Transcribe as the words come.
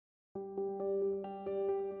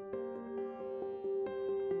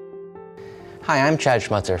Hi, I'm Chad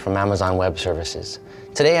Schmutzer from Amazon Web Services.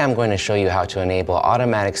 Today I'm going to show you how to enable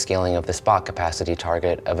automatic scaling of the spot capacity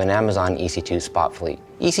target of an Amazon EC2 spot fleet.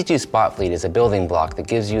 EC2 spot fleet is a building block that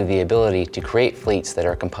gives you the ability to create fleets that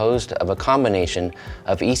are composed of a combination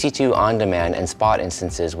of EC2 on-demand and spot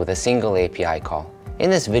instances with a single API call. In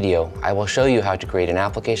this video, I will show you how to create an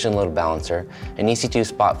application load balancer, an EC2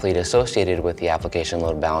 spot fleet associated with the application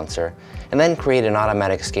load balancer, and then create an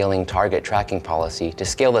automatic scaling target tracking policy to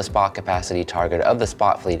scale the spot capacity target of the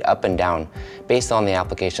spot fleet up and down based on the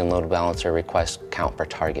application load balancer request count per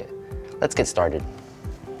target. Let's get started.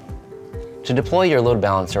 To deploy your load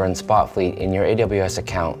balancer and spot fleet in your AWS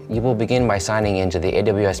account, you will begin by signing into the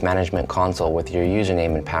AWS Management Console with your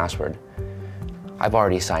username and password. I've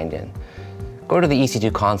already signed in. Go to the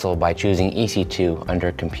EC2 console by choosing EC2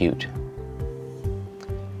 under Compute.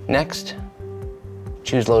 Next,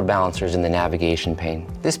 choose Load Balancers in the navigation pane.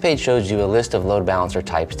 This page shows you a list of load balancer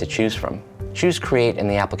types to choose from. Choose Create in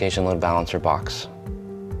the Application Load Balancer box.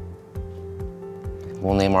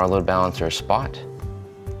 We'll name our load balancer Spot.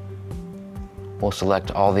 We'll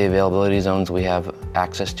select all the availability zones we have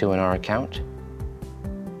access to in our account.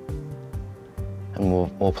 And we'll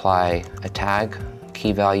apply a tag,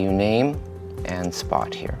 key value name, and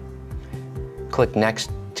spot here. Click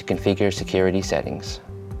Next to configure security settings.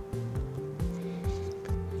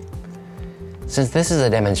 Since this is a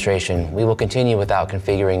demonstration, we will continue without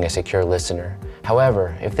configuring a secure listener.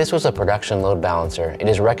 However, if this was a production load balancer, it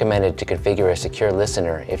is recommended to configure a secure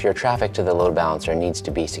listener if your traffic to the load balancer needs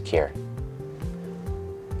to be secure.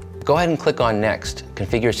 Go ahead and click on Next,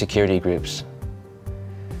 Configure Security Groups.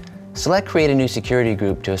 Select Create a new security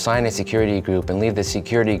group to assign a security group and leave the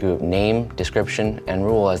security group name, description, and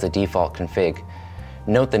rule as the default config.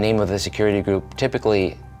 Note the name of the security group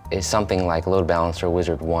typically is something like Load Balancer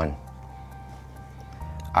Wizard 1.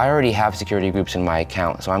 I already have security groups in my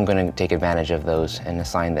account, so I'm going to take advantage of those and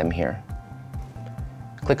assign them here.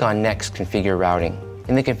 Click on Next, Configure Routing.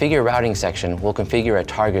 In the Configure Routing section, we'll configure a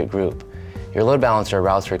target group. Your load balancer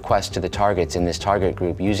routes requests to the targets in this target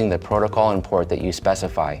group using the protocol and port that you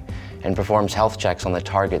specify, and performs health checks on the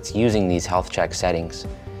targets using these health check settings.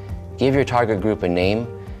 Give your target group a name,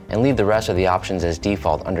 and leave the rest of the options as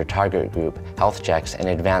default under Target Group, Health Checks, and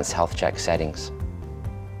Advanced Health Check settings.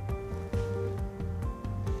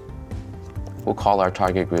 We'll call our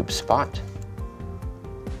target group Spot,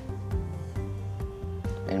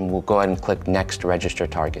 and we'll go ahead and click Next, Register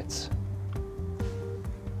Targets.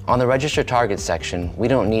 On the Register Targets section, we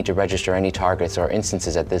don't need to register any targets or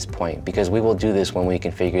instances at this point because we will do this when we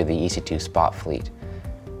configure the EC2 spot fleet.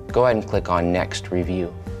 Go ahead and click on Next,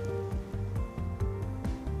 Review.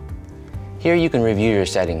 Here you can review your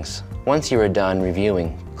settings. Once you are done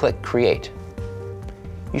reviewing, click Create.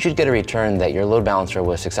 You should get a return that your load balancer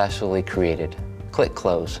was successfully created. Click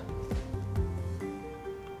Close.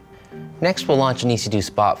 Next, we'll launch an EC2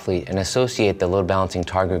 spot fleet and associate the load balancing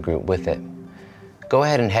target group with it. Go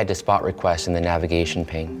ahead and head to Spot Requests in the navigation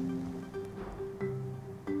pane.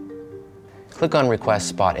 Click on Request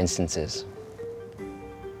Spot Instances.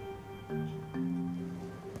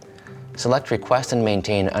 Select Request and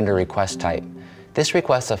Maintain under Request Type. This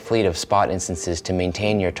requests a fleet of spot instances to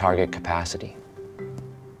maintain your target capacity.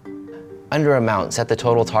 Under Amount, set the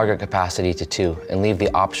total target capacity to 2 and leave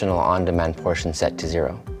the optional on-demand portion set to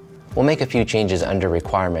 0. We'll make a few changes under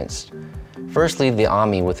Requirements. First, leave the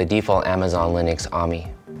AMI with the default Amazon Linux AMI.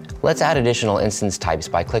 Let's add additional instance types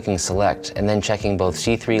by clicking Select and then checking both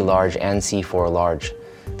C3 Large and C4 Large.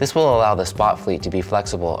 This will allow the spot fleet to be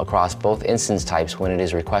flexible across both instance types when it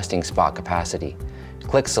is requesting spot capacity.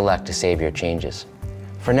 Click Select to save your changes.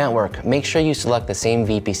 For network, make sure you select the same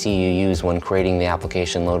VPC you use when creating the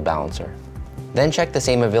application load balancer. Then check the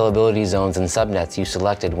same availability zones and subnets you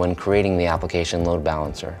selected when creating the application load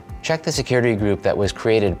balancer. Check the security group that was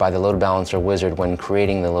created by the load balancer wizard when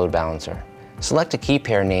creating the load balancer. Select a key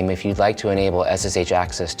pair name if you'd like to enable SSH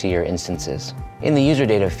access to your instances. In the user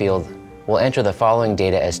data field, we'll enter the following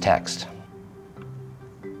data as text.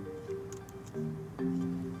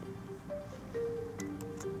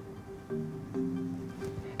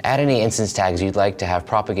 Add any instance tags you'd like to have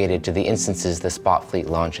propagated to the instances the spot fleet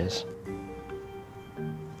launches.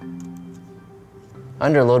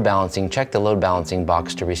 Under Load Balancing, check the Load Balancing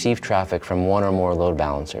box to receive traffic from one or more load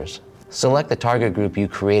balancers. Select the target group you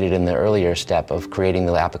created in the earlier step of creating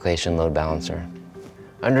the application load balancer.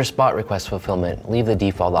 Under Spot Request Fulfillment, leave the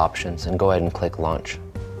default options and go ahead and click Launch.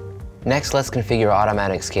 Next, let's configure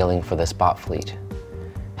automatic scaling for the spot fleet.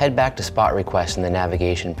 Head back to Spot Request in the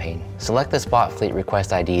navigation pane. Select the spot fleet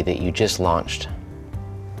request ID that you just launched.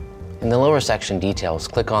 In the lower section Details,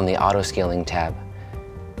 click on the Auto Scaling tab.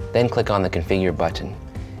 Then click on the Configure button.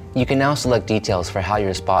 You can now select details for how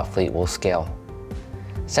your Spot fleet will scale.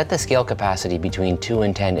 Set the scale capacity between 2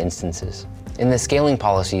 and 10 instances. In the scaling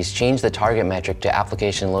policies, change the target metric to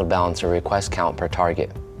application load balancer request count per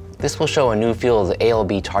target. This will show a new field, the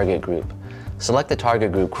ALB target group. Select the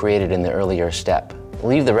target group created in the earlier step.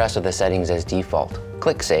 Leave the rest of the settings as default.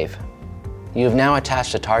 Click Save. You have now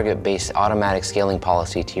attached a target-based automatic scaling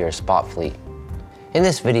policy to your Spot fleet. In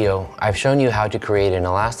this video, I've shown you how to create an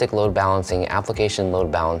elastic load balancing application load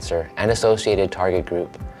balancer and associated target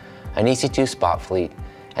group, an EC2 Spot fleet,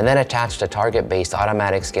 and then attached a target-based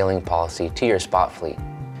automatic scaling policy to your Spot fleet.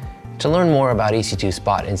 To learn more about EC2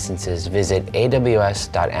 Spot instances, visit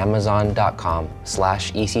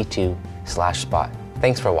aws.amazon.com/ec2/spot.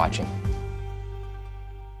 Thanks for watching.